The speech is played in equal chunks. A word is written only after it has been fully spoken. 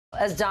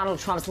As Donald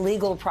Trump's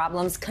legal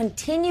problems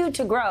continue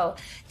to grow,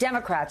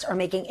 Democrats are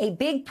making a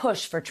big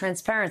push for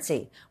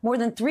transparency. More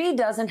than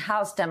 36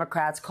 House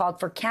Democrats called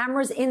for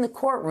cameras in the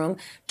courtroom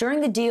during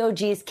the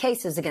DOJ's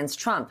cases against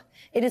Trump.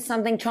 It is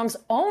something Trump's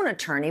own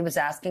attorney was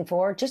asking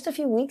for just a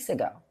few weeks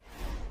ago.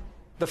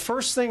 The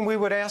first thing we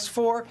would ask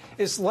for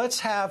is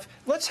let's have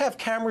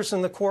cameras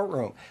in the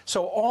courtroom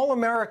so all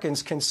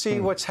Americans can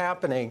see what's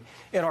happening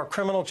in our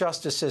criminal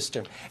justice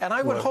system. And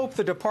I would hope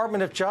the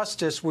Department of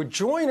Justice would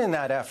join in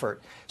that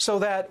effort so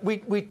that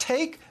we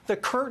take the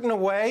curtain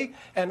away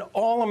and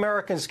all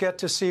Americans get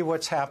to see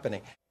what's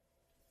happening.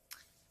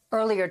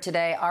 Earlier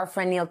today, our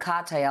friend Neil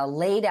Katyal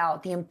laid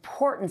out the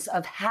importance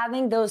of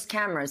having those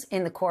cameras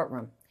in the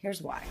courtroom.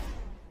 Here's why.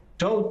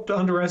 Don't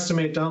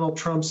underestimate Donald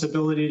Trump's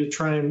ability to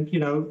try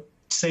and,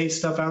 say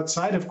stuff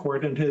outside of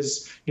court, and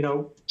his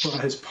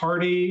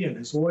party and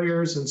his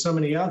lawyers and so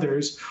many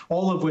others,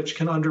 all of which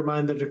can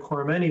undermine the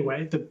decorum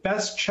anyway. The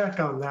best check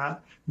on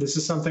that, this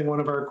is something one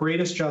of our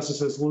greatest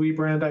justices, Louis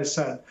Brandeis,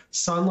 said,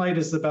 sunlight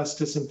is the best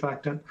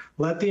disinfectant.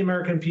 Let the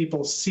American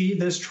people see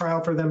this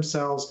trial for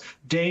themselves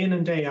day in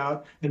and day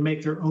out and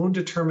make their own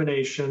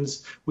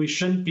determinations. We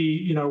shouldn't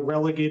be,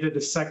 relegated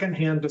to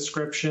secondhand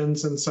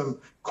descriptions and some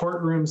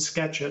courtroom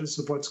sketches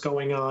of what's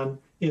going on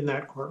in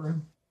that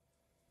courtroom.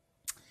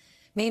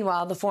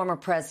 Meanwhile, the former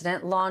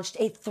president launched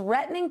a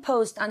threatening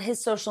post on his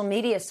social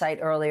media site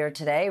earlier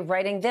today,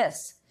 writing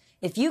this: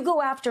 "If you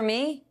go after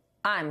me,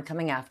 I'm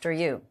coming after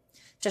you."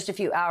 Just a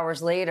few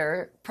hours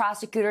later,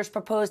 prosecutors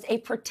proposed a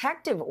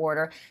protective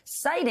order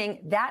citing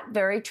that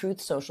very Truth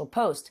Social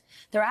post.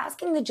 They're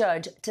asking the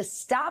judge to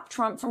stop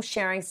Trump from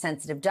sharing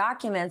sensitive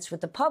documents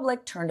with the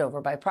public turned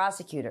over by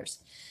prosecutors.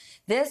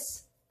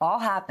 This all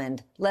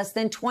happened less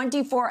than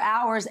 24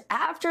 hours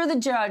after the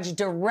judge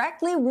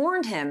directly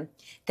warned him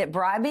that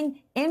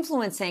bribing,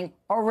 influencing,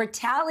 or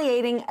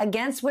retaliating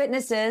against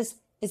witnesses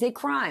is a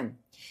crime.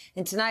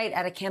 And tonight,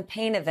 at a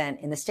campaign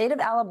event in the state of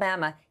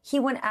Alabama, he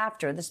went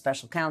after the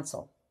special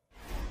counsel.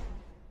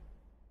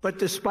 But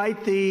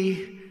despite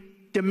the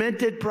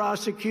demented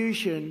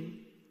prosecution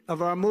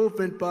of our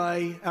movement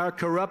by our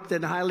corrupt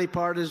and highly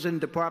partisan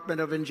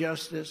Department of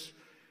Injustice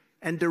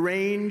and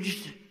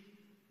deranged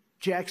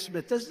Jack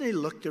Smith, doesn't he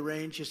look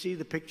deranged? You see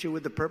the picture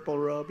with the purple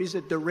robe? He's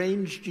a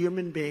deranged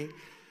human being.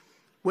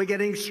 We're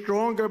getting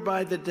stronger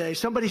by the day.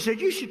 Somebody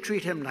said, you should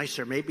treat him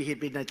nicer. Maybe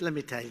he'd be nice. Let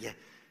me tell you,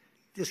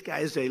 this guy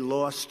is a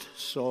lost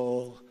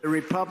soul. The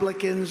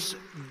Republicans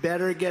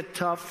better get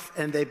tough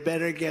and they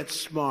better get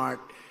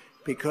smart,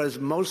 because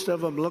most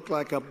of them look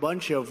like a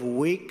bunch of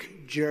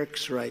weak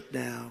jerks right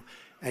now.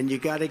 And you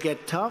got to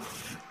get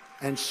tough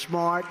and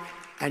smart,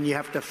 and you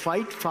have to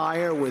fight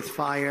fire with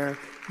fire.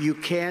 You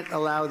can't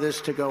allow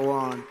this to go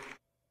on.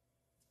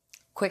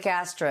 Quick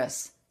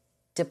asterisk.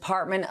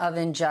 Department of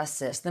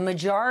Injustice. The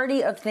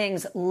majority of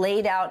things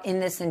laid out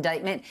in this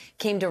indictment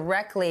came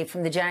directly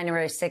from the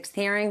January 6th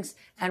hearings.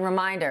 And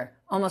reminder,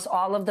 almost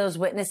all of those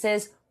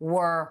witnesses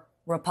were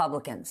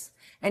Republicans.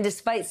 And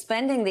despite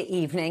spending the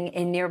evening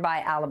in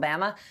nearby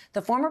Alabama,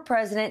 the former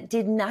president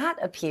did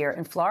not appear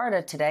in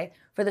Florida today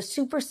for the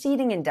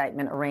superseding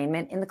indictment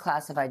arraignment in the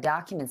classified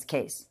documents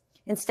case.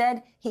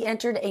 Instead, he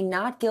entered a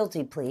not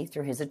guilty plea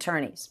through his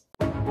attorneys.